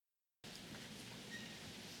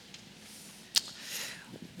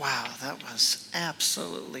Wow, that was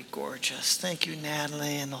absolutely gorgeous. Thank you,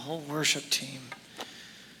 Natalie, and the whole worship team.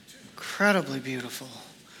 Incredibly beautiful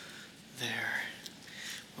there.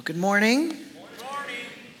 Well, good morning. Good morning.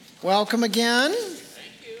 Welcome again.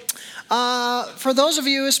 Thank you. For those of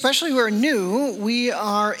you, especially who are new, we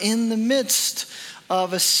are in the midst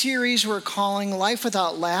of a series we're calling Life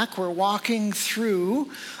Without Lack. We're walking through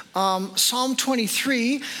Psalm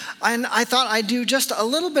 23, and I thought I'd do just a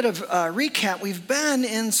little bit of recap. We've been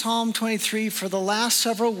in Psalm 23 for the last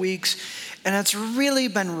several weeks, and it's really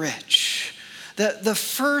been rich. The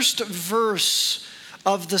first verse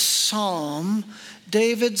of the psalm,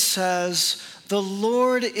 David says, "The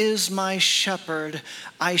Lord is my shepherd,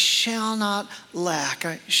 I shall not lack,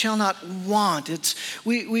 I shall not want."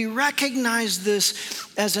 We recognize this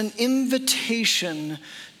as an invitation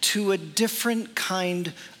to a different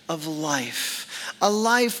kind of life. A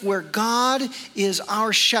life where God is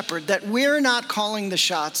our shepherd, that we're not calling the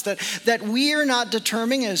shots, that we are not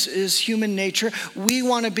determining as human nature. We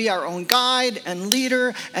want to be our own guide and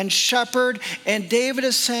leader and shepherd. And David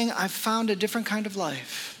is saying, I've found a different kind of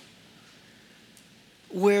life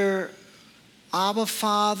where Abba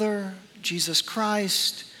Father, Jesus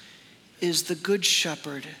Christ, is the good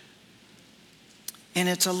shepherd. And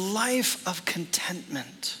it's a life of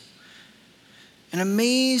contentment. An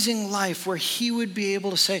amazing life where he would be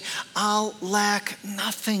able to say, I'll lack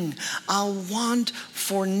nothing. I'll want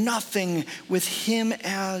for nothing with him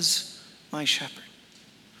as my shepherd.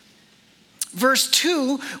 Verse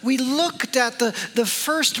 2, we looked at the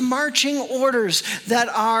first marching orders that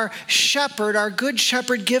our shepherd, our good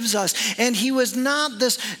shepherd, gives us. And he was not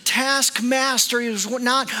this taskmaster. He was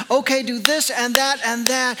not, okay, do this and that and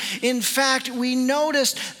that. In fact, we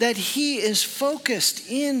noticed that he is focused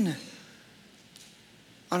in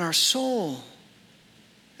on our soul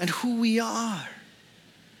and who we are.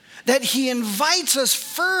 That he invites us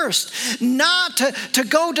first not to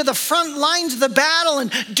go to the front lines of the battle and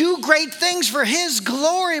do great things for his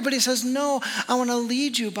glory, but he says, no, I want to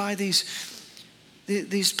lead you by these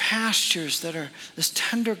pastures that are this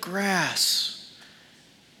tender grass,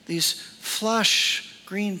 these flush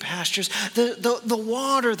green pastures, the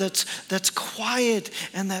water that's quiet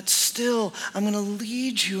and that's still. I'm going to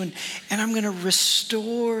lead you and I'm going to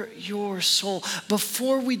restore your soul.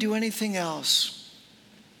 Before we do anything else,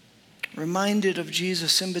 reminded of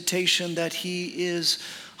Jesus' invitation that he is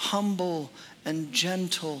humble and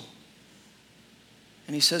gentle.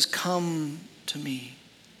 And he says, come to me,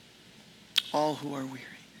 all who are weary.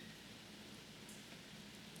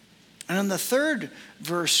 And in the third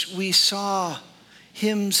verse, we saw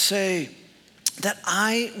him say that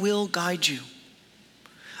I will guide you.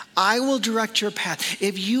 I will direct your path.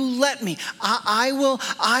 If you let me, I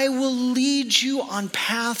will lead you on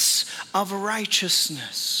paths of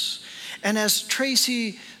righteousness. And as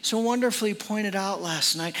Tracy so wonderfully pointed out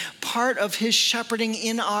last night, part of his shepherding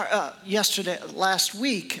in our last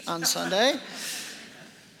week on Sunday,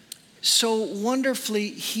 so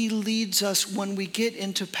wonderfully he leads us when we get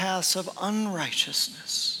into paths of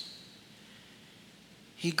unrighteousness.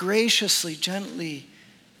 He graciously, gently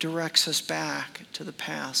directs us back to the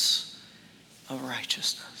paths of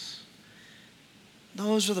righteousness.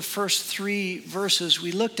 Those are the first three verses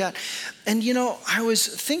we looked at. And I was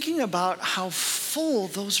thinking about how full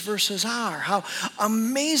those verses are, how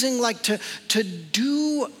amazing, like to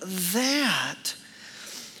do that.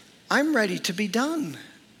 I'm ready to be done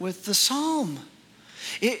with the psalm.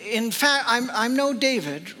 In fact, I'm no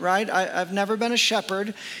David, right? I've never been a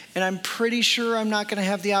shepherd, and I'm pretty sure I'm not going to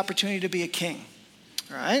have the opportunity to be a king,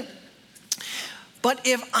 right? But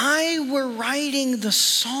if I were writing the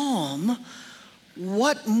psalm,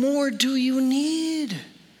 what more do you need?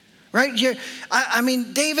 Right?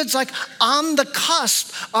 David's like on the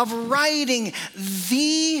cusp of writing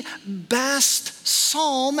the best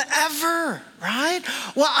psalm ever, right?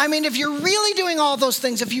 Well, if you're really doing all those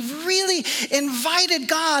things, if you've really invited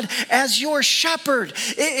God as your shepherd,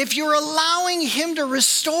 if you're allowing him to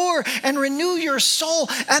restore and renew your soul,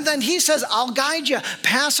 and then he says, I'll guide you,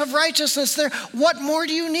 paths of righteousness there, what more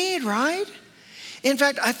do you need, right? In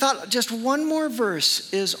fact, I thought just one more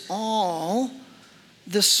verse is all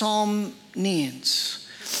the psalm needs.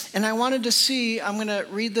 And I wanted to see, I'm going to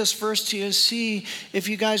read this verse to you, see if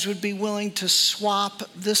you guys would be willing to swap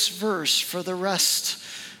this verse for the rest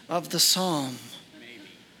of the psalm. Maybe.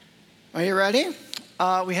 Are you ready?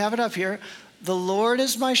 We have it up here. The Lord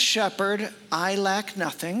is my shepherd, I lack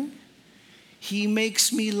nothing. He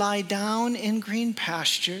makes me lie down in green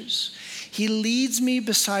pastures. He leads me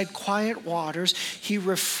beside quiet waters. He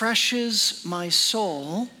refreshes my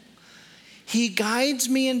soul. He guides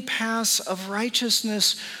me in paths of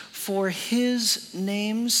righteousness For his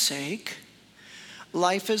name's sake,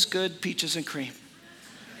 life is good, peaches and cream.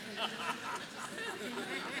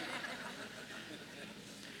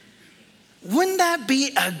 Wouldn't that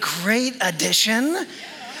be a great addition?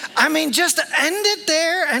 I mean, just end it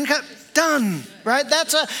there and done, right?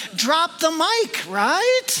 That's a drop the mic,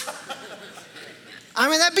 right? I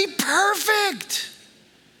mean, that'd be perfect.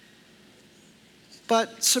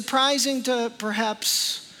 But surprising to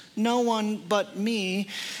perhaps no one but me,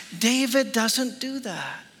 David doesn't do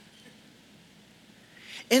that.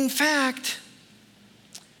 In fact,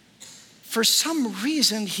 for some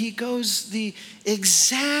reason, he goes the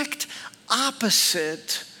exact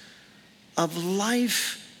opposite of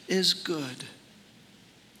life is good,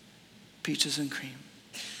 peaches and cream.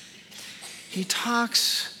 He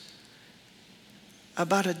talks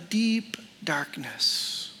about a deep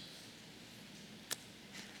darkness.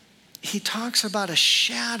 He talks about a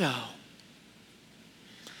shadow.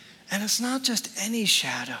 And it's not just any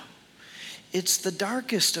shadow. It's the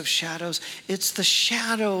darkest of shadows. It's the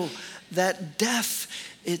shadow that death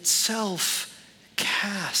itself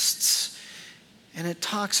casts. And it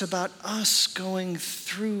talks about us going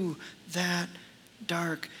through that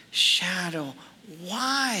dark shadow.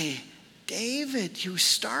 Why, David? You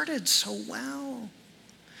started so well.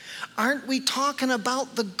 Aren't we talking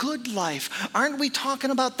about the good life? Aren't we talking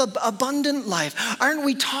about the abundant life? Aren't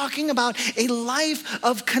we talking about a life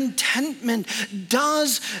of contentment?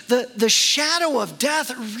 Does the shadow of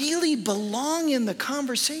death really belong in the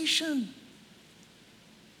conversation?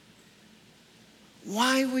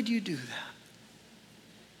 Why would you do that?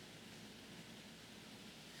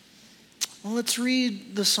 Well, let's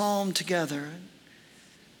read the psalm together.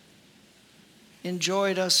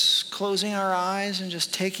 Enjoyed us closing our eyes and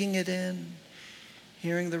just taking it in,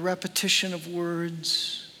 hearing the repetition of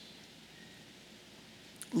words.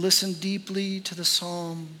 Listen deeply to the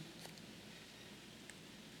psalm.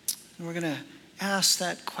 And we're going to ask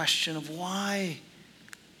that question of why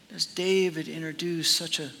does David introduce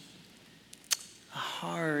such a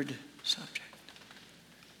hard subject?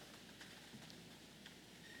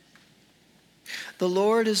 The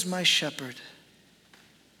Lord is my shepherd.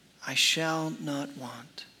 I shall not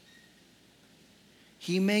want.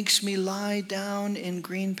 He makes me lie down in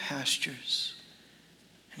green pastures,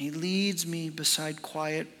 and he leads me beside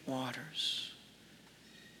quiet waters.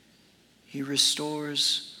 He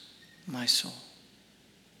restores my soul.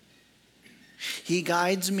 He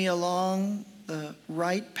guides me along the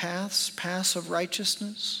right paths of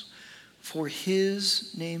righteousness for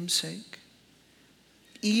his name's sake.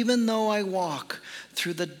 Even though I walk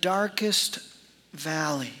through the darkest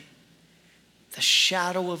valley, the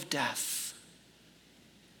shadow of death,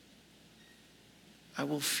 I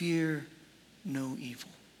will fear no evil.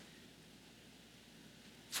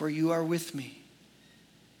 For you are with me.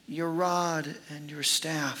 Your rod and your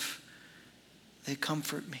staff, they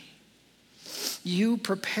comfort me. You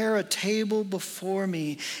prepare a table before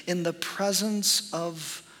me in the presence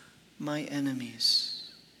of my enemies.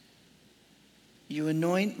 You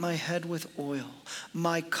anoint my head with oil.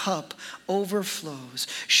 My cup overflows.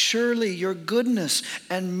 Surely your goodness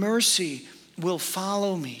and mercy will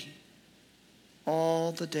follow me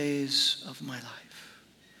all the days of my life.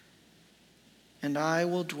 And I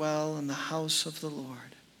will dwell in the house of the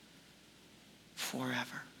Lord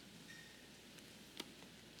forever.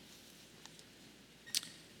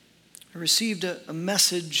 I received a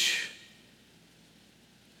message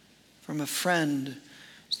from a friend.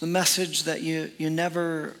 It's the message that you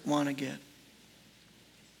never want to get.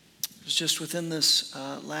 It was just within this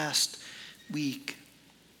last week.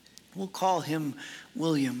 We'll call him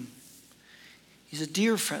William. He's a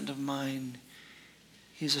dear friend of mine.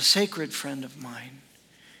 He's a sacred friend of mine.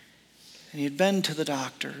 And he had been to the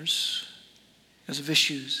doctors because of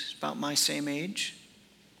issues about my same age.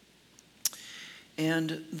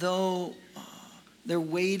 And though they're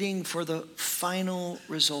waiting for the final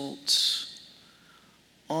results,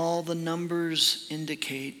 all the numbers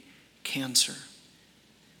indicate cancer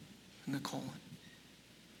in the colon.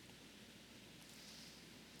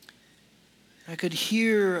 I could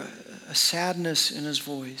hear a sadness in his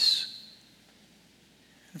voice.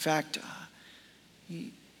 In fact,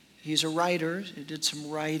 he's a writer. He did some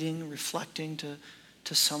writing, reflecting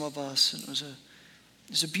to some of us. And it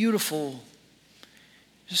was a beautiful,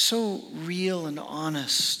 just so real and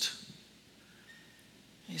honest.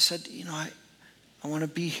 He said, I want to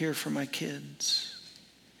be here for my kids.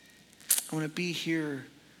 I want to be here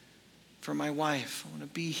for my wife. I want to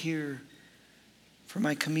be here for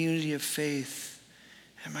my community of faith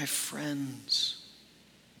and my friends.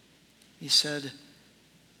 He said,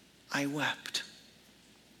 I wept.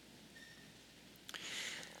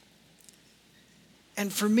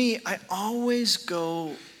 And for me, I always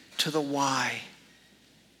go to the why.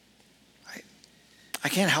 I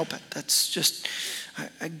can't help it. That's just,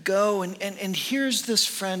 I go and here's this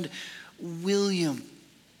friend, William,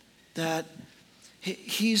 that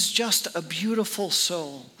he's just a beautiful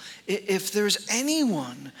soul. If there's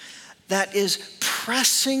anyone that is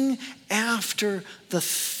pressing after the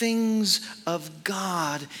things of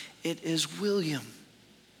God, it is William.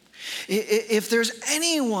 If there's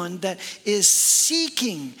anyone that is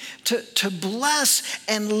seeking to bless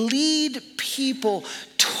and lead people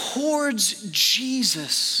towards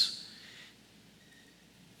Jesus,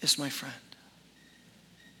 it's my friend.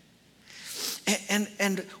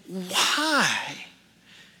 And why?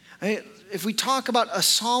 If we talk about a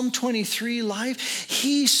Psalm 23 life,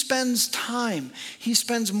 he spends time. He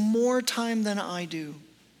spends more time than I do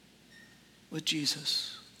with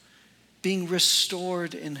Jesus, being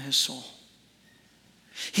restored in his soul.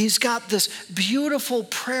 He's got this beautiful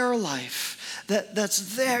prayer life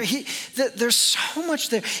that's there. There's so much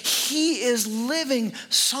there. He is living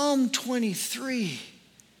Psalm 23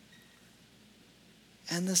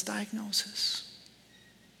 and this diagnosis.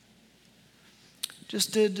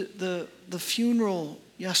 Just did the funeral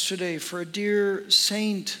yesterday for a dear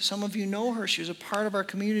saint. Some of you know her. She was a part of our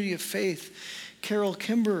community of faith, Carol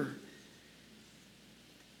Kimber.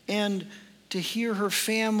 And to hear her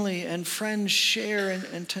family and friends share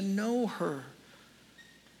and to know her.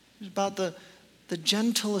 It was about the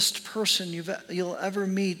gentlest person you'll ever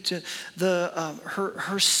meet.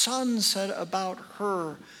 Her son said about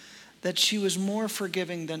her that she was more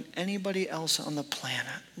forgiving than anybody else on the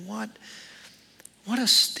planet. What a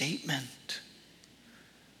statement.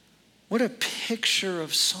 What a picture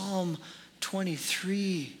of Psalm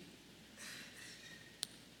 23.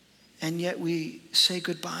 And yet we say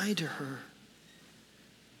goodbye to her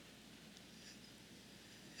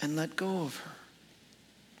and let go of her.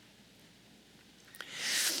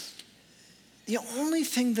 The only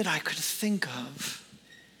thing that I could think of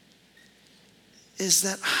is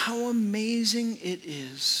that how amazing it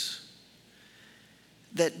is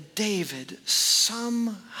that David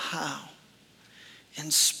somehow,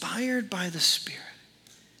 inspired by the Spirit,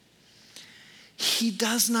 he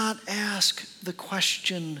does not ask the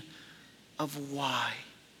question of why.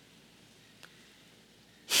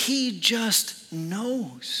 He just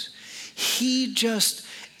knows. He just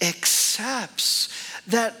accepts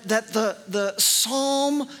that the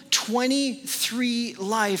Psalm 23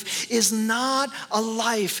 life is not a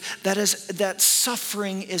life that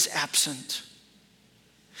suffering is absent.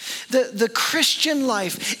 The Christian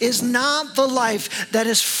life is not the life that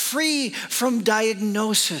is free from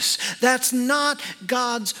diagnosis. That's not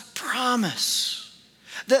God's promise.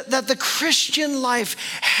 That the Christian life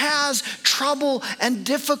has trouble and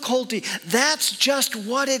difficulty. That's just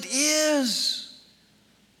what it is.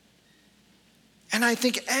 And I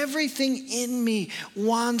think everything in me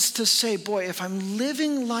wants to say, boy, if I'm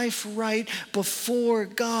living life right before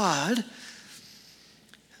God,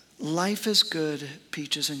 life is good,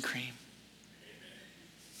 peaches and cream.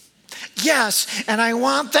 Yes, and I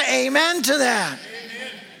want the amen to that.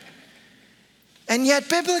 Amen. And yet,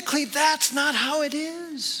 biblically, that's not how it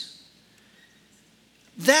is.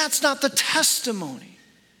 That's not the testimony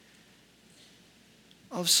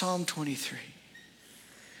of Psalm 23.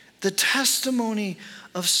 The testimony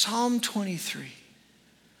of Psalm 23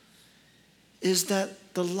 is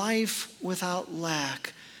that the life without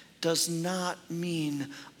lack does not mean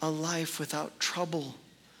a life without trouble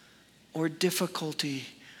or difficulty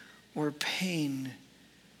or pain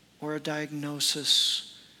or a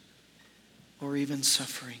diagnosis or even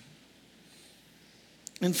suffering.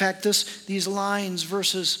 In fact, these lines,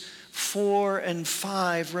 verses 4 and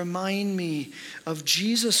 5, remind me of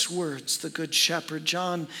Jesus' words, the Good Shepherd,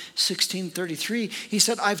 John 16:33. He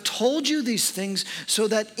said, I've told you these things so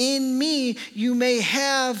that in me you may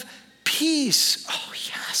have peace. Oh,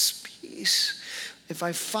 yes, peace. If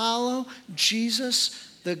I follow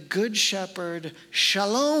Jesus, the Good Shepherd,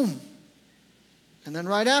 shalom. And then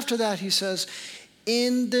right after that, he says,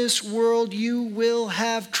 in this world you will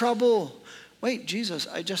have trouble. Wait, Jesus,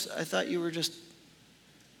 I thought you were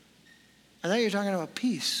talking about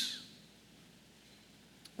peace.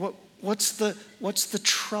 What's the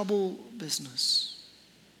trouble business?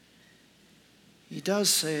 He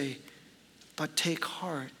does say, but take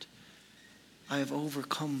heart, I have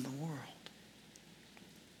overcome the world.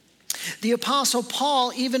 The Apostle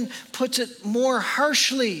Paul even puts it more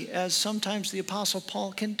harshly, as sometimes the Apostle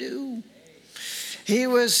Paul can do. He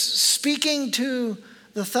was speaking to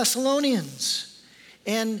the Thessalonians,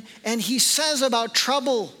 and he says about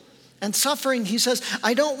trouble and suffering, he says,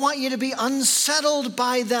 I don't want you to be unsettled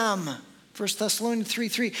by them. 1 1 Thessalonians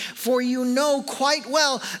 3:3, for you know quite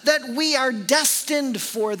well that we are destined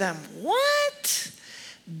for them. What?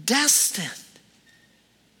 Destined.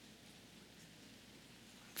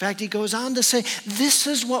 In fact, he goes on to say, this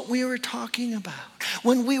is what we were talking about.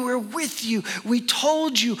 When we were with you, we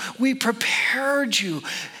told you, we prepared you.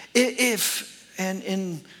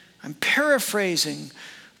 I'm paraphrasing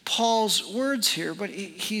Paul's words here, but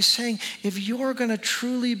he's saying, if you're going to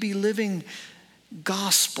truly be living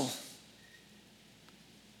gospel,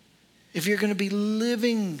 if you're going to be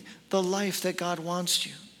living the life that God wants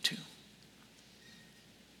you to,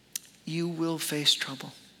 you will face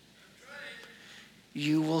trouble.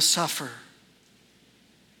 You will suffer.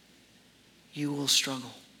 You will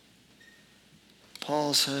struggle.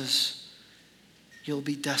 Paul says, you'll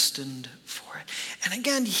be destined for it. And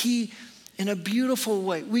again, he, in a beautiful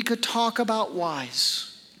way, we could talk about whys.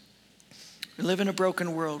 We live in a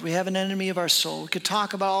broken world. We have an enemy of our soul. We could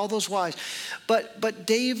talk about all those whys. But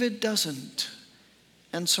David doesn't.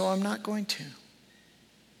 And so I'm not going to.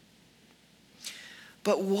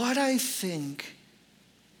 But what I think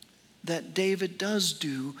that David does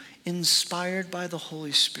do, inspired by the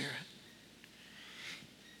Holy Spirit,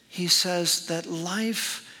 he says that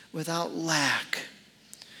life without lack,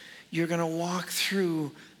 you're going to walk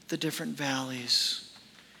through the different valleys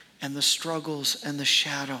and the struggles and the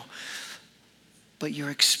shadow, but your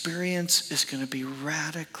experience is going to be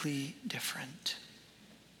radically different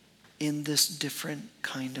in this different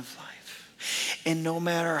kind of life. And no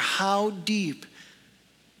matter how deep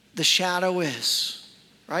the shadow is,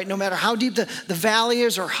 right? No matter how deep the valley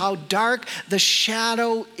is or how dark the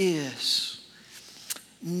shadow is,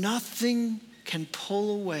 nothing can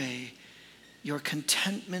pull away your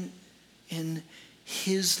contentment in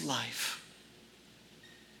his life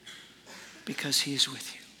because he's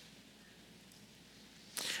with you.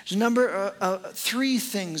 There's a number of three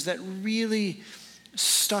things that really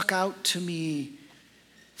stuck out to me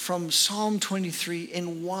from Psalm 23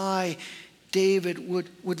 and why David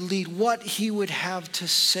would lead, what he would have to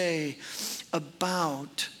say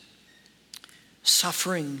about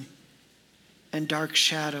suffering and dark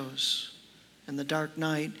shadows and the dark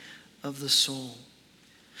night of the soul.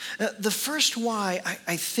 The first why,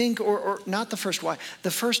 I think, or not the first why,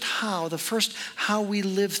 the first how we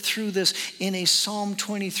live through this in a Psalm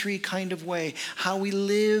 23 kind of way, how we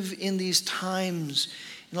live in these times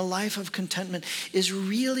in a life of contentment, is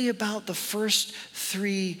really about the first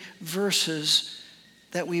three verses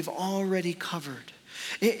that we've already covered.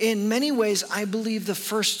 In many ways, I believe the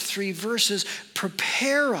first three verses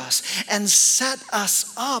prepare us and set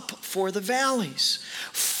us up for the valleys,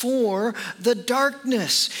 for the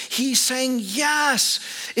darkness. He's saying, yes,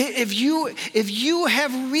 if you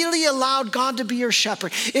have really allowed God to be your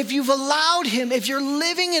shepherd, if you've allowed him, if you're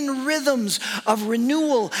living in rhythms of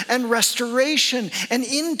renewal and restoration and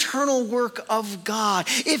internal work of God,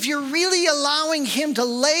 if you're really allowing him to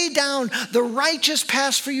lay down the righteous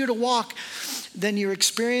path for you to walk, then your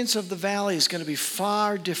experience of the valley is going to be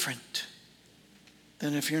far different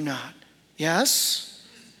than if you're not. Yes?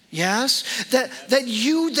 Yes? That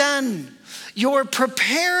you're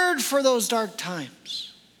prepared for those dark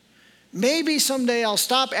times. Maybe someday I'll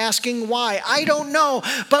stop asking why. I don't know.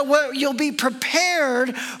 But you'll be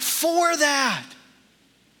prepared for that.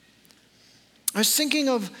 I was thinking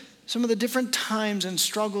of some of the different times and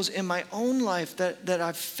struggles in my own life that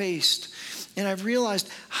I've faced. And I've realized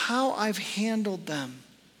how I've handled them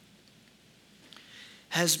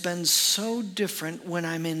has been so different when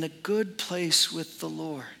I'm in a good place with the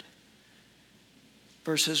Lord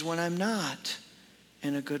versus when I'm not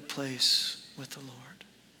in a good place with the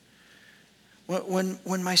Lord.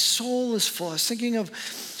 When my soul is full, I was thinking of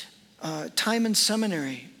time in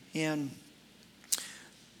seminary, and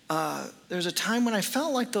there's a time when I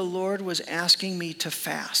felt like the Lord was asking me to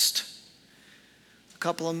fast. A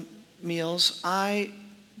couple of meals. I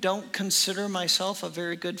don't consider myself a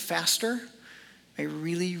very good faster. I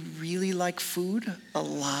really, really like food a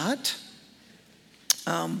lot.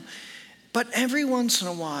 But every once in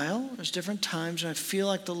a while, there's different times, and I feel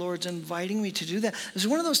like the Lord's inviting me to do that. It was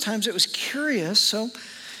one of those times that was curious, so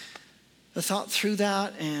I thought through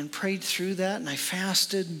that and prayed through that, and I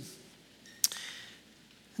fasted.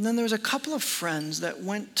 And then there was a couple of friends that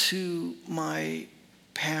went to my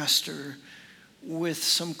pastor with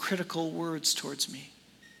some critical words towards me.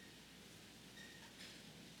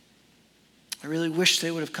 I really wish they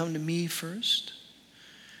would have come to me first.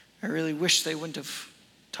 I really wish they wouldn't have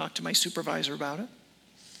talked to my supervisor about it.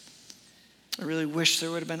 I really wish there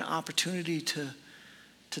would have been an opportunity to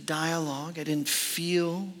dialogue. I didn't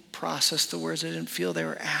process the words. I didn't feel they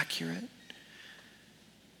were accurate.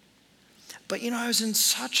 But I was in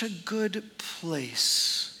such a good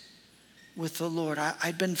place with the Lord.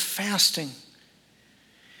 I'd been fasting.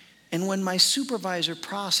 And when my supervisor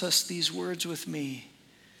processed these words with me,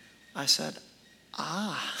 I said,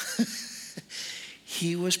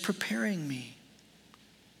 he was preparing me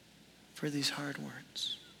for these hard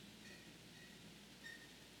words.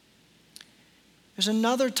 There's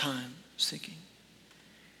another time, I was thinking,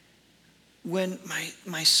 when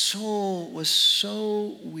my soul was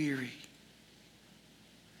so weary.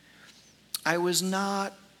 I was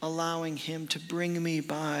not allowing him to bring me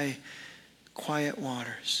by quiet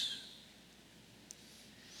waters.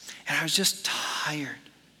 And I was just tired.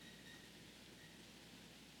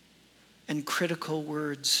 And critical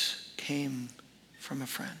words came from a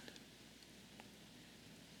friend.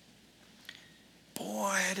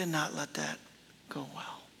 Boy, I did not let that go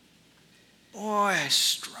well. Boy, I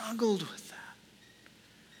struggled with that.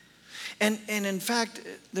 And in fact,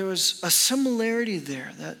 there was a similarity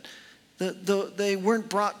there that they weren't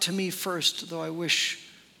brought to me first, though I wish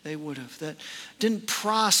they would have. That didn't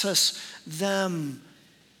process them.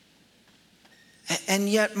 And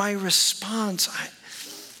yet my response,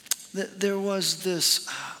 there was this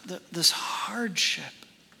hardship.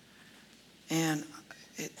 And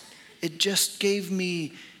it just gave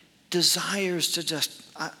me desires to just,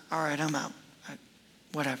 all right, I'm out.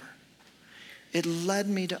 Whatever. It led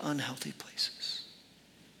me to unhealthy places.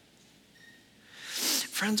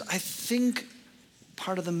 Friends, I think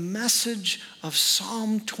part of the message of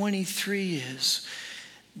Psalm 23 is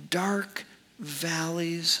dark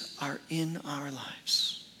valleys are in our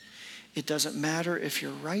lives. It doesn't matter if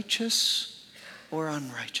you're righteous or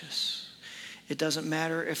unrighteous. It doesn't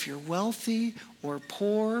matter if you're wealthy or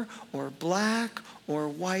poor or black or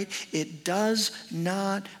white. It does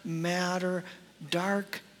not matter.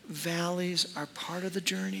 Dark valleys are part of the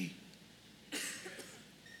journey.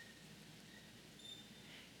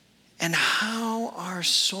 And how our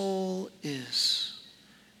soul is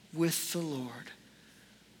with the Lord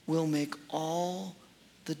will make all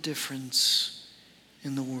the difference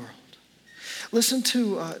in the world. Listen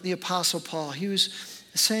to the Apostle Paul. He was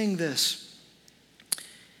saying this.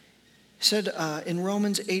 He said in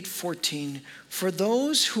Romans 8:14, "For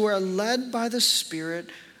those who are led by the Spirit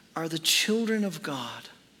are the children of God.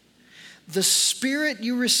 The Spirit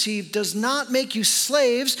you receive does not make you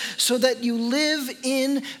slaves so that you live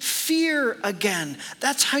in fear again."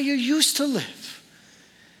 That's how you used to live.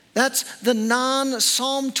 That's the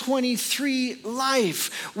non-Psalm 23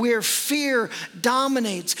 life where fear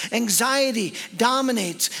dominates, anxiety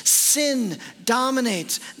dominates, sin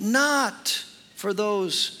dominates. Not for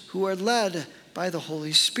those who are led by the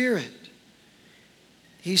Holy Spirit.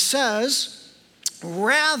 He says,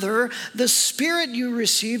 rather, the Spirit you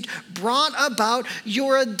received brought about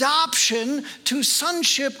your adoption to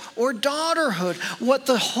sonship or daughterhood. What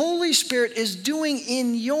the Holy Spirit is doing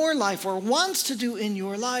in your life or wants to do in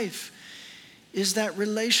your life is that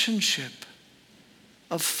relationship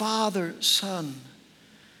of father-son,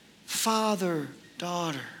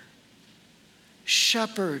 father-daughter,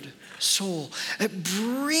 shepherd-soul,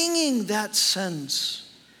 bringing that sense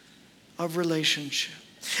of relationship.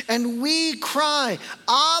 And we cry,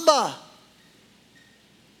 Abba.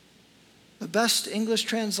 The best English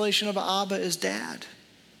translation of Abba is dad.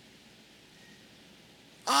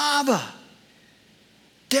 Abba,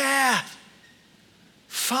 dad,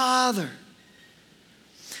 father.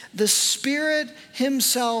 The Spirit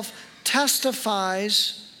himself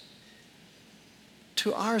testifies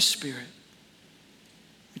to our spirit.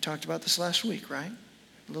 We talked about this last week, right?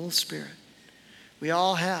 A little spirit. We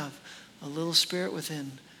all have a little spirit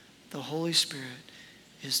within. The Holy Spirit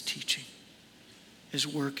is teaching, is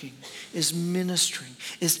working, is ministering,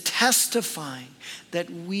 is testifying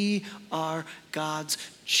that we are God's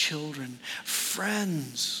children.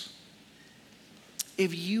 Friends,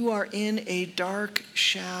 if you are in a dark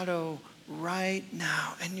shadow right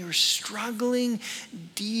now and you're struggling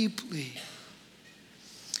deeply,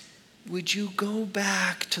 would you go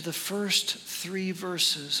back to the first 3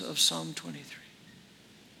 verses of Psalm 23?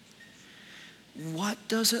 What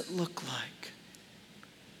does it look like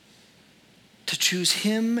to choose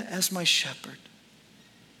him as my shepherd?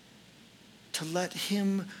 To let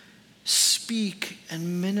him speak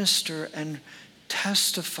and minister and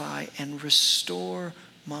testify and restore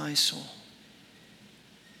my soul?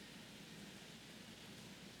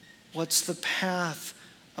 What's the path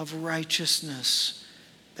of righteousness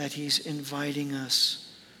that he's inviting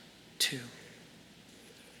us to?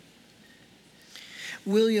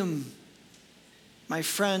 William, my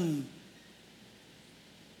friend,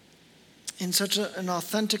 in such an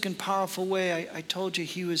authentic and powerful way, I told you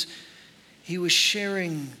he was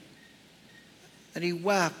sharing that he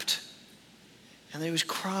wept and that he was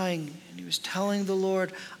crying and he was telling the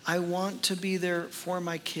Lord, I want to be there for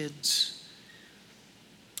my kids.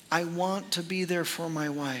 I want to be there for my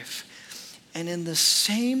wife. And in the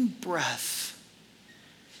same breath,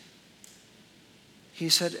 he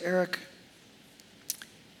said, Eric,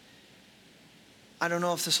 I don't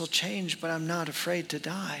know if this will change, but I'm not afraid to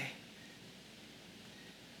die.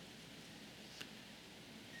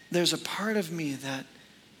 There's a part of me that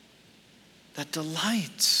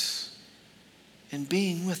delights in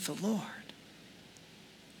being with the Lord.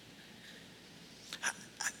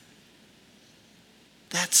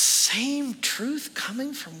 That same truth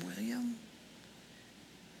coming from William.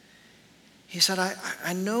 He said,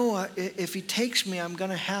 I know if he takes me, I'm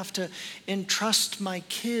going to have to entrust my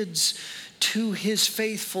kids to his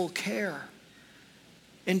faithful care.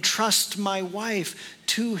 Entrust my wife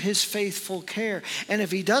to his faithful care. And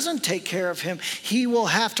if he doesn't take care of him, he will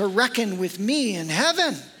have to reckon with me in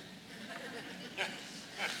heaven.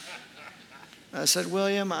 I said,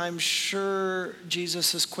 William, I'm sure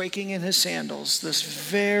Jesus is quaking in his sandals this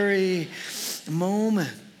very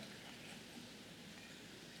moment.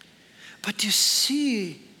 But you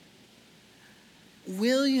see,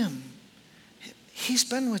 William, he's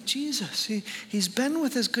been with Jesus. He's been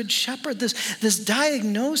with his good shepherd. This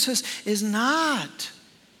diagnosis is not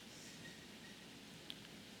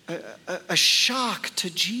a shock to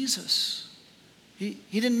Jesus. He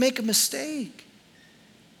didn't make a mistake.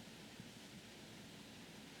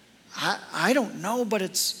 I don't know, but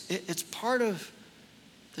it's part of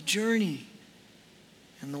the journey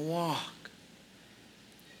and the walk.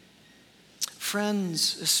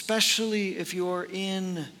 Friends, especially if you're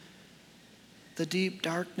in the deep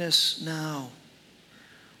darkness now,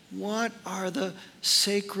 what are the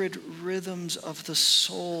sacred rhythms of the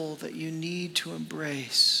soul that you need to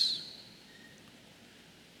embrace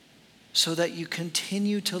so that you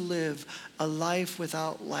continue to live a life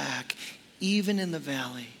without lack, even in the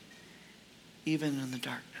valley, even in the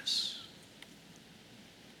darkness?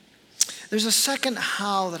 There's a second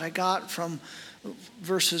how that I got from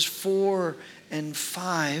verses 4 and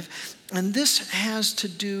 5, and this has to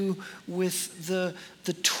do with the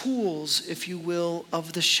tools, if you will,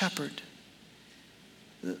 of the shepherd.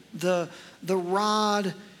 The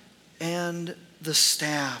rod and the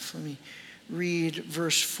staff. Let me read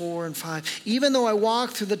verse 4 and 5. Even though I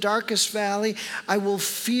walk through the darkest valley, I will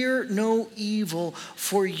fear no evil,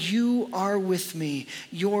 for you are with me.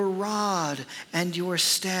 Your rod and your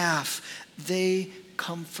staff, they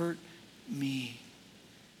comfort me.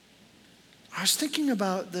 I was thinking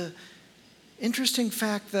about the interesting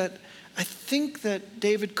fact that I think that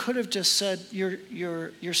David could have just said,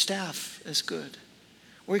 your staff is good.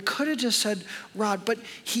 Or he could have just said rod, but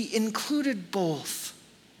he included both.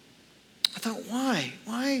 I thought, why?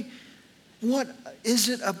 Why? What is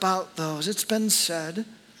it about those? It's been said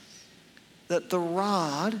that the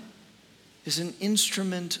rod is an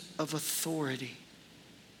instrument of authority.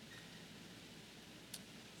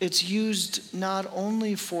 It's used not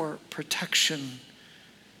only for protection,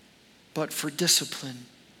 but for discipline.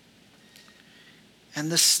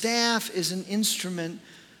 And the staff is an instrument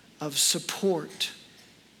of support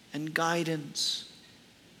and guidance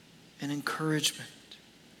and encouragement.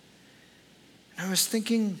 And I was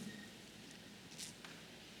thinking,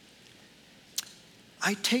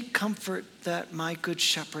 I take comfort that my good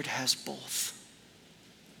shepherd has both.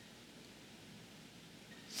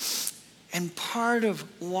 And part of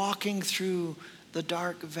walking through the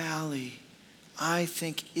dark valley, I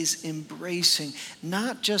think, is embracing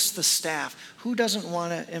not just the staff. Who doesn't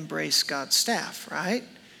want to embrace God's staff, right?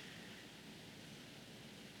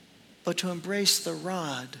 But to embrace the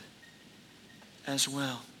rod as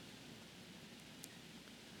well.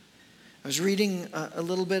 I was reading a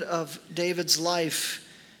little bit of David's life.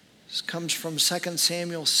 This comes from 2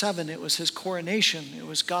 Samuel 7. It was his coronation. It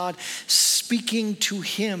was God speaking to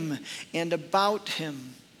him and about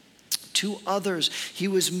him to others. He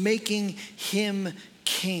was making him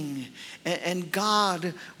king. And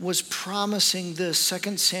God was promising this.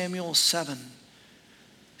 2 Samuel 7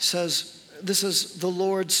 says, this is the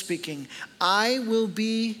Lord speaking. I will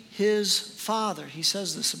be his father. He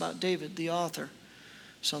says this about David, the author.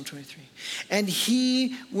 Psalm 23. And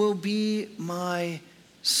he will be my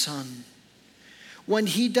son. When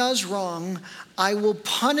he does wrong, I will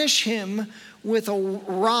punish him with a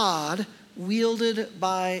rod wielded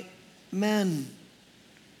by men,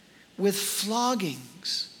 with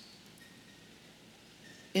floggings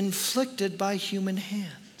inflicted by human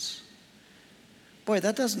hands. Boy,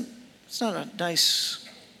 it's not a nice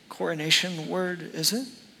coronation word, is it?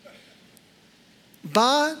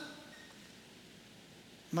 But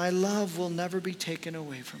my love will never be taken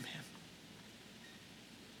away from him.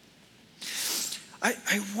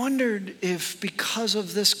 I wondered if because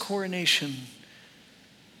of this coronation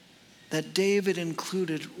that David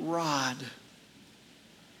included rod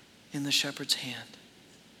in the shepherd's hand.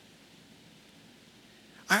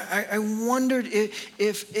 I wondered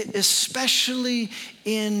if especially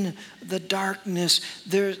in the darkness,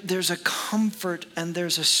 there's a comfort and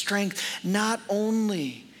there's a strength, not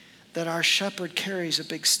only that our shepherd carries a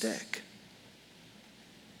big stick,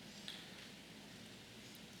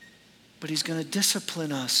 but he's going to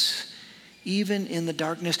discipline us even in the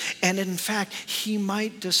darkness. And in fact, he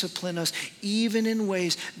might discipline us even in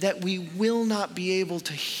ways that we will not be able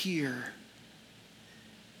to hear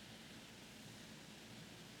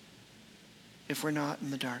if we're not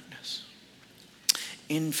in the darkness.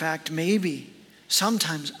 In fact, maybe,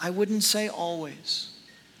 sometimes, I wouldn't say always,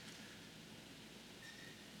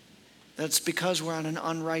 that's because we're on an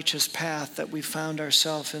unrighteous path that we found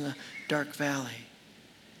ourselves in a dark valley.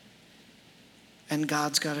 And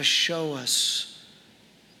God's got to show us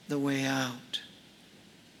the way out.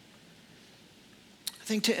 I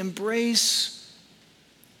think to embrace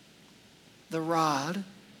the rod,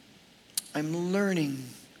 I'm learning.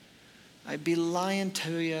 I'd be lying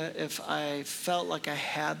to you if I felt like I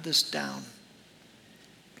had this down.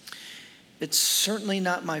 It's certainly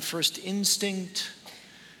not my first instinct.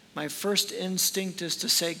 My first instinct is to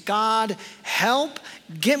say, God, help,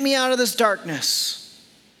 get me out of this darkness.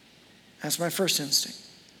 That's my first instinct.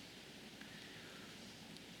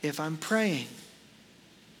 If I'm praying,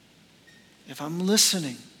 if I'm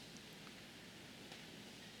listening,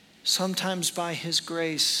 sometimes by his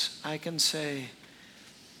grace, I can say,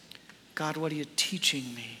 God, what are you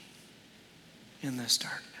teaching me in this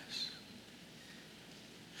darkness?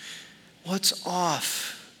 What's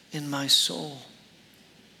off in my soul?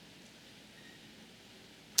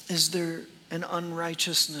 Is there an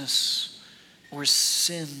unrighteousness or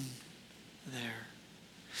sin there?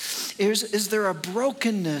 Is there a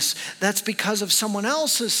brokenness that's because of someone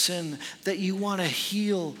else's sin that you want to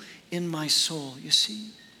heal in my soul? You see?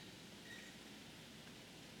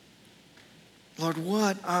 Lord,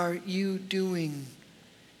 what are you doing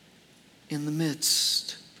in the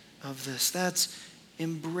midst of this? That's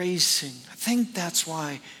embracing. I think that's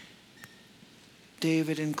why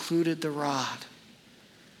David included the rod.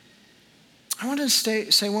 I want to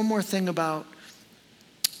say one more thing about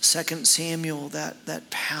 2 Samuel, that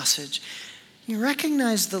passage. You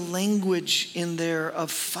recognize the language in there of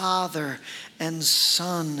father and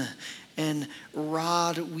son and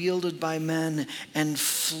rod wielded by men and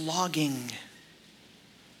flogging.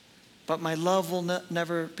 But my love will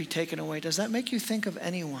never be taken away. Does that make you think of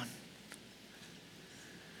anyone?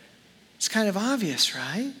 It's kind of obvious,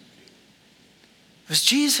 right? It was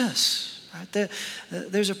Jesus. Right?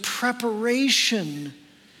 There's a preparation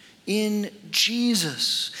in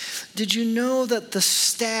Jesus. Did you know that the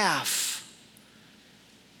staff,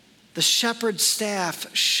 the shepherd's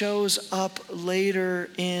staff, shows up later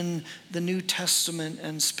in the New Testament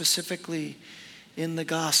and specifically in the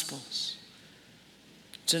Gospels?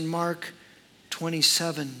 It's in Mark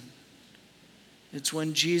 27. It's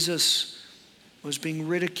when Jesus was being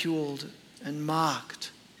ridiculed and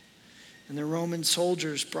mocked. And the Roman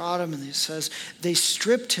soldiers brought him, and it says they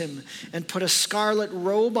stripped him and put a scarlet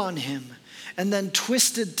robe on him, and then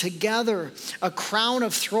twisted together a crown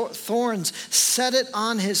of thorns, set it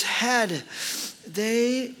on his head.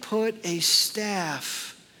 They put a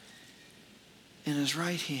staff in his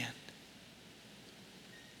right hand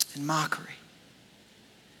in mockery.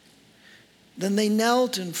 Then they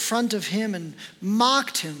knelt in front of him and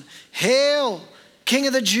mocked him. "Hail, King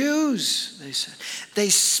of the Jews," they said. They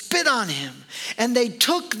spit on him, and they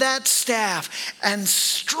took that staff and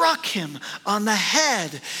struck him on the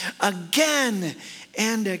head again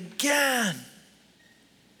and again.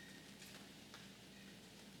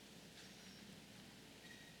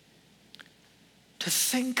 To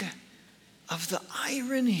think of the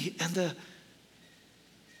irony and the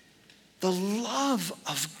love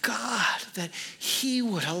of God, that he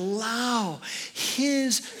would allow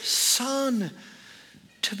his son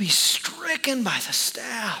to be stricken by the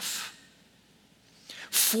staff,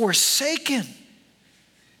 forsaken,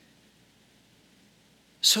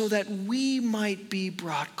 so that we might be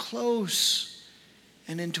brought close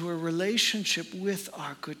and into a relationship with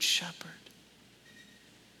our good shepherd.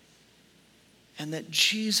 And that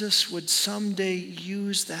Jesus would someday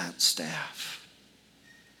use that staff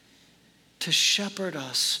to shepherd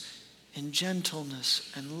us in gentleness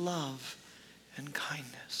and love and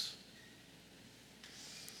kindness.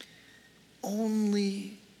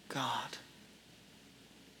 Only God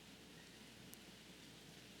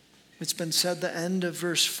It's been said the end of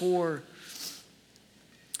verse 4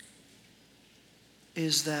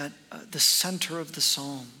 is that the center of the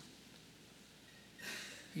psalm.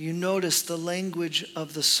 You notice the language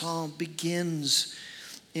of the psalm begins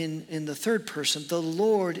in the third person. The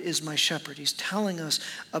Lord is my shepherd. He's telling us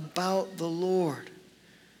about the Lord.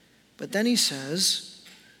 But then he says,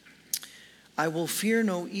 I will fear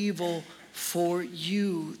no evil, for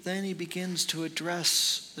you. Then he begins to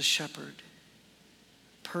address the shepherd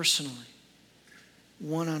personally,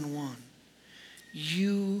 one-on-one.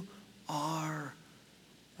 You are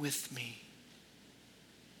with me.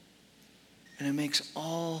 And it makes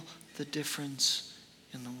all the difference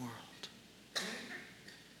in the world.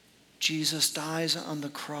 Jesus dies on the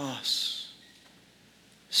cross,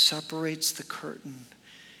 separates the curtain,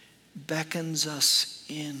 beckons us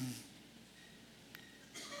in.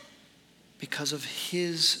 Because of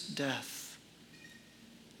his death,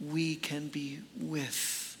 we can be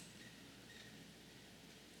with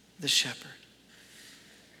the shepherd.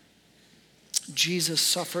 Jesus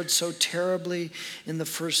suffered so terribly in the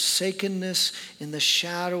forsakenness, in the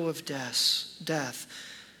shadow of death,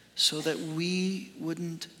 so that we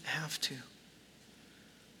wouldn't have to.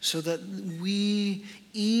 So that we,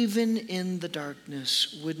 even in the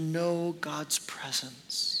darkness, would know God's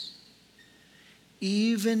presence.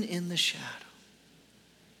 Even in the shadow.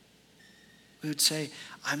 We would say,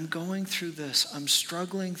 I'm going through this. I'm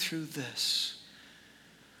struggling through this.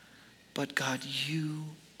 But God, you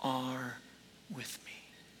are with me.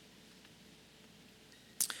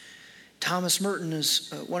 Thomas Merton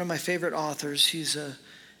is one of my favorite authors. He's an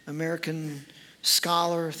American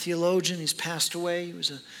scholar, theologian. He's passed away. He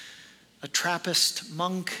was a Trappist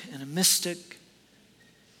monk and a mystic.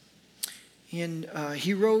 And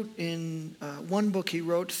he wrote in one book, he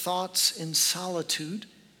wrote Thoughts in Solitude.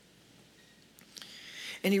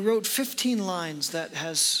 And he wrote 15 lines that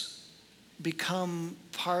has become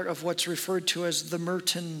part of what's referred to as the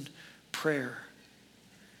Merton Prayer.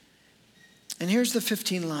 And here's the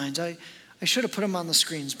 15 lines. I should have put them on the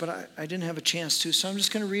screens, but I didn't have a chance to, so I'm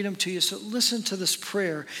just going to read them to you. So listen to this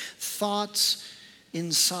prayer, Thoughts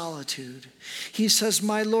in Solitude. He says,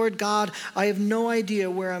 My Lord God, I have no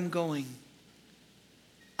idea where I'm going.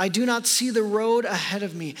 I do not see the road ahead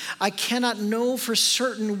of me. I cannot know for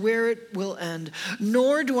certain where it will end,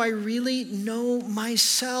 nor do I really know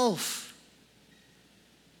myself.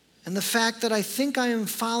 And the fact that I think I am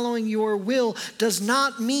following your will does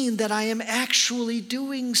not mean that I am actually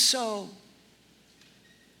doing so.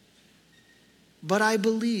 But I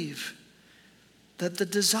believe that the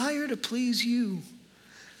desire to please you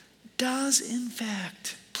does in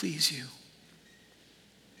fact please you.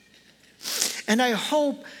 And I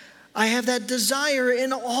hope I have that desire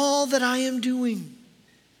in all that I am doing.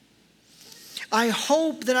 I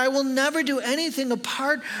hope that I will never do anything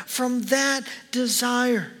apart from that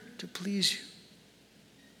desire to please you.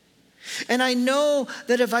 And I know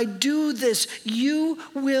that if I do this, you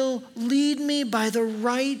will lead me by the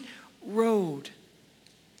right road,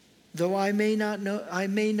 though I may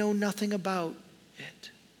know nothing about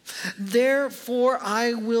it. Therefore,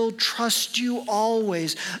 I will trust you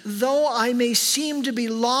always, though I may seem to be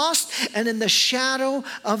lost and in the shadow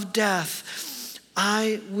of death.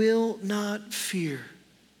 I will not fear,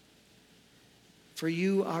 for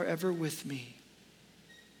you are ever with me,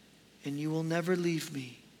 and you will never leave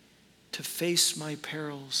me to face my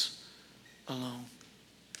perils alone.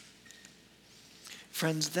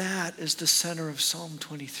 Friends, that is the center of Psalm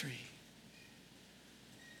 23.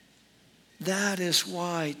 That is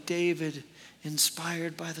why David,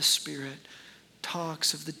 inspired by the Spirit,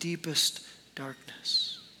 talks of the deepest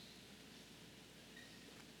darkness.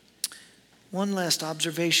 One last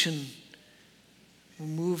observation. We'll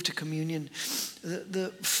move to communion.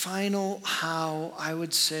 The final how, I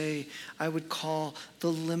would call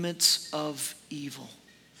the limits of evil.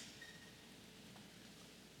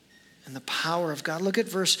 And the power of God. Look at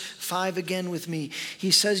verse 5 again with me. He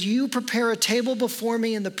says, you prepare a table before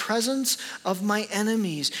me in the presence of my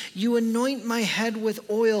enemies. You anoint my head with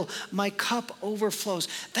oil. My cup overflows.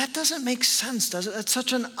 That doesn't make sense, does it? That's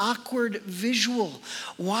such an awkward visual.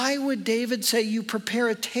 Why would David say, you prepare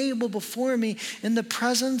a table before me in the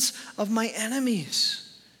presence of my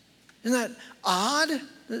enemies? Isn't that odd?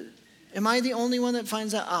 Am I the only one that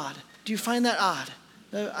finds that odd? Do you find that odd?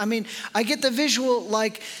 I mean, I get the visual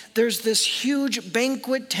like there's this huge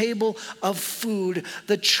banquet table of food,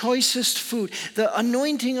 the choicest food. The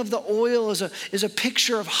anointing of the oil is a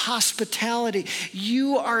picture of hospitality.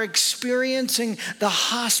 You are experiencing the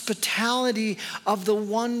hospitality of the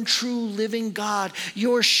one true living God.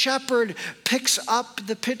 Your shepherd picks up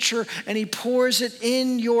the pitcher and he pours it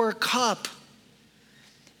in your cup.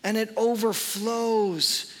 and it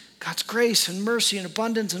overflows. God's grace and mercy and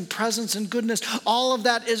abundance and presence and goodness, all of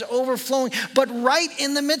that is overflowing. But right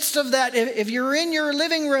in the midst of that, if you're in your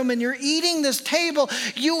living room and you're eating this table,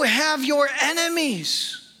 you have your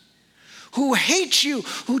enemies who hate you,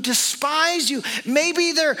 who despise you.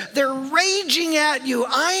 Maybe they're raging at you.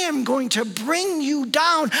 I am going to bring you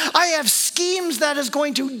down. I have schemes that is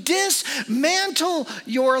going to dismantle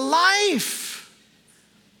your life.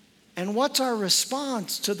 And what's our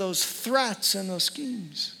response to those threats and those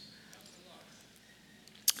schemes?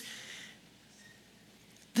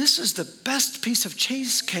 This is the best piece of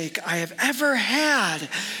cheesecake I have ever had.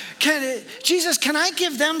 Jesus, can I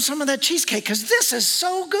give them some of that cheesecake? Because this is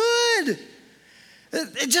so good.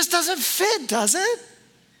 It just doesn't fit, does it?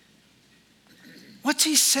 What's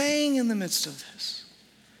he saying in the midst of this?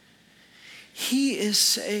 He is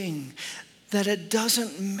saying that it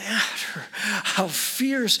doesn't matter how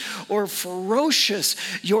fierce or ferocious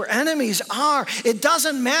your enemies are. It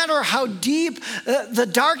doesn't matter how deep the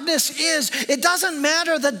darkness is. It doesn't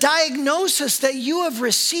matter the diagnosis that you have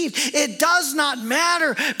received. It does not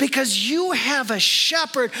matter, because you have a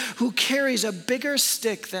shepherd who carries a bigger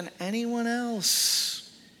stick than anyone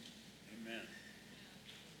else. Amen.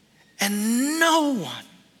 And no one,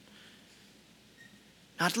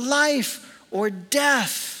 not life or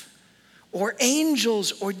death, or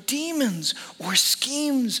angels, or demons, or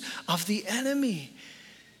schemes of the enemy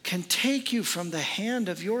can take you from the hand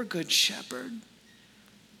of your good shepherd.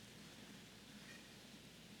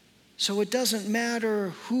 So it doesn't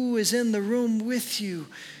matter who is in the room with you.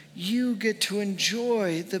 You get to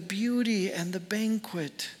enjoy the beauty and the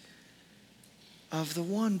banquet of the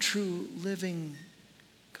one true living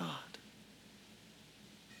God.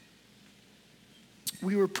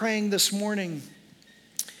 We were praying this morning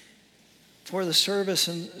for the service,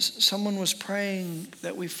 and someone was praying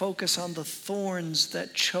that we focus on the thorns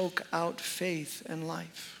that choke out faith and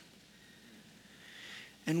life.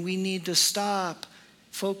 And we need to stop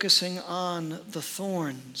focusing on the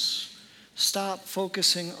thorns. Stop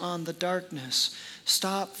focusing on the darkness.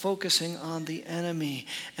 Stop focusing on the enemy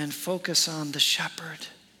and focus on the shepherd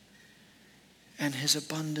and his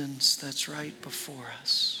abundance that's right before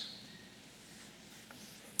us.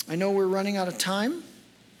 I know we're running out of time,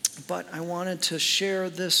 but I wanted to share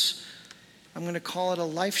this, I'm going to call it a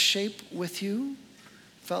life shape with you.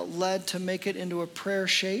 Felt led to make it into a prayer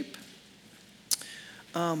shape.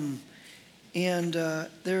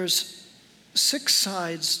 There's 6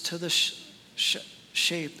 sides to the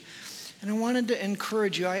shape. And I wanted to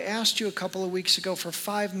encourage you. I asked you a couple of weeks ago for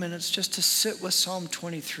 5 minutes just to sit with Psalm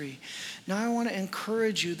 23. Now I want to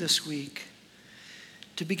encourage you this week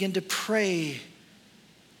to begin to pray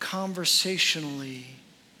conversationally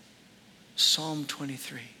Psalm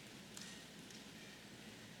 23.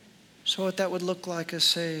 So what that would look like is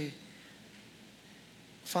say,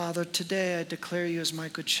 Father, today I declare you as my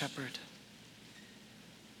good shepherd.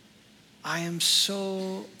 I am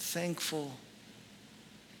so thankful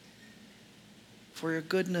for your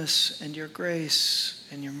goodness and your grace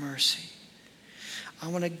and your mercy. I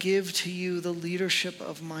want to give to you the leadership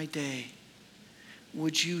of my day.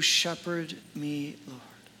 Would you shepherd me, Lord?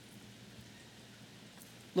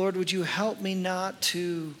 Lord, would you help me not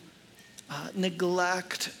to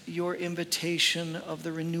neglect your invitation of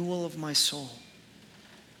the renewal of my soul.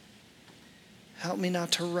 Help me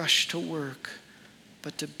not to rush to work,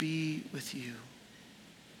 but to be with you.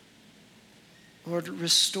 Lord,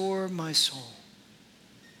 restore my soul.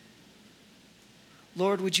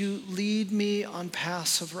 Lord, would you lead me on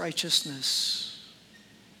paths of righteousness?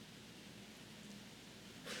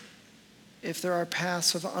 If there are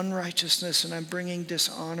paths of unrighteousness and I'm bringing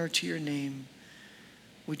dishonor to your name,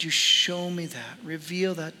 would you show me that,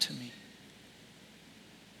 reveal that to me?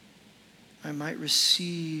 I might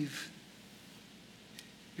receive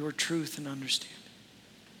your truth and understanding.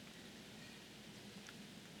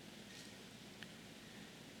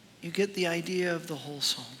 You get the idea of the whole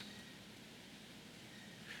psalm.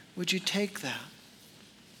 Would you take that?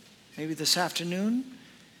 Maybe this afternoon,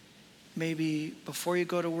 maybe before you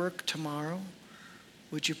go to work tomorrow,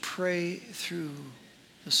 would you pray through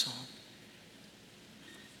the psalm?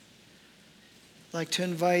 I'd like to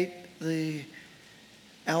invite the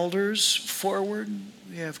elders forward.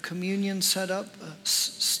 We have communion set up, a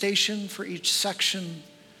station for each section.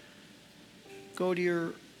 Go to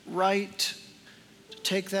your right.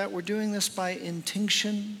 Take that. We're doing this by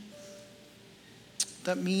intinction.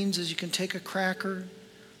 That means is you can take a cracker,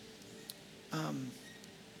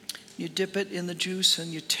 you dip it in the juice,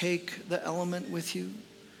 and you take the element with you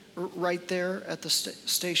right there at the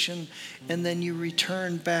station, and then you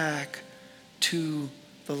return back to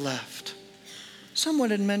the left. Someone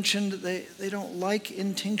had mentioned that they don't like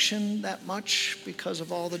intinction that much because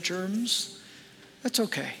of all the germs. That's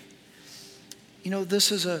okay.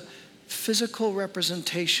 This is a physical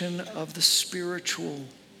representation of the spiritual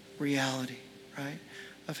reality, right,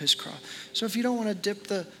 of his cross. So if you don't want to dip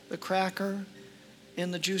the cracker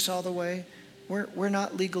in the juice all the way, we're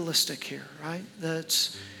not legalistic here, right?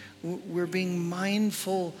 We're being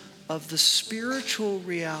mindful of the spiritual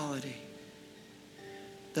reality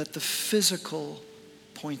that the physical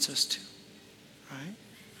points us to, right?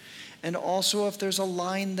 And also, if there's a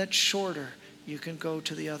line that's shorter, you can go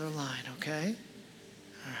to the other line, okay?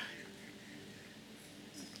 All right.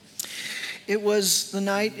 It was the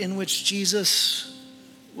night in which Jesus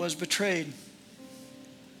was betrayed.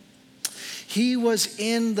 He was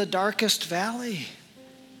in the darkest valley.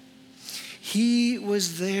 He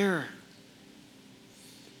was there.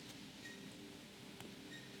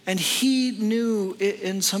 And he knew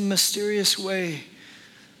in some mysterious way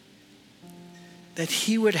that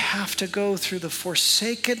he would have to go through the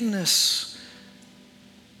forsakenness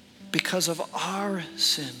because of our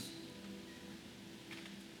sin,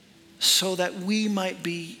 so that we might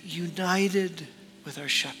be united with our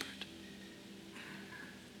shepherd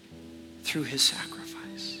through his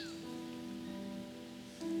sacrifice.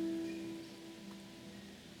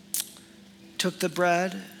 Took the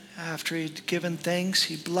bread. After he'd given thanks,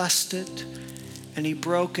 he blessed it and he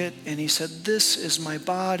broke it and he said, "This is my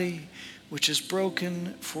body, which is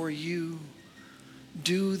broken for you.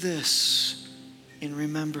 Do this in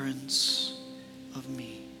remembrance of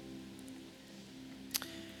me."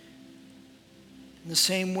 In the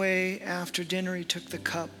same way, after dinner, he took the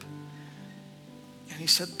cup and he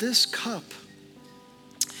said, "This cup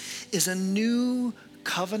is a new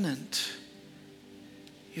covenant."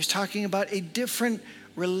 He was talking about a different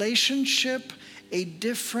relationship, a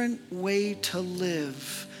different way to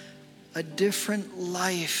live, a different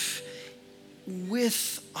life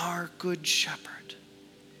with our good shepherd.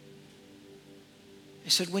 He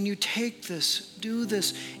said, when you take this, do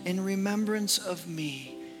this in remembrance of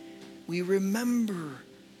me. We remember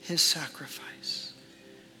his sacrifice.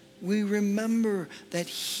 We remember that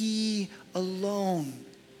he alone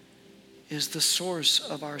is the source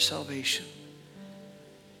of our salvation,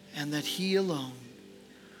 and that he alone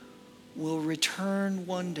will return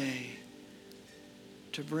one day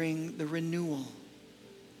to bring the renewal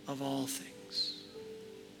of all things.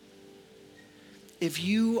 If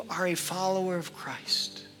you are a follower of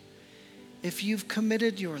Christ, if you've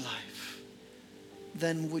committed your life,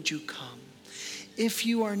 then would you come? If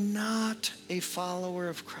you are not a follower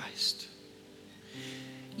of Christ,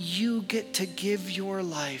 you get to give your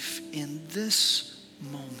life in this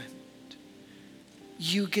moment.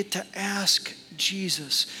 You get to ask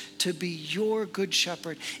Jesus to be your good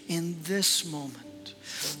shepherd in this moment.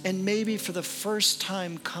 And maybe for the first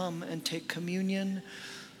time, come and take communion,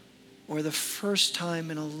 or the first time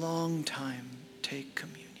in a long time, take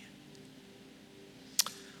communion.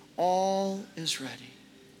 All is ready.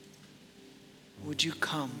 Would you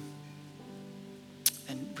come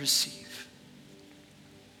and receive?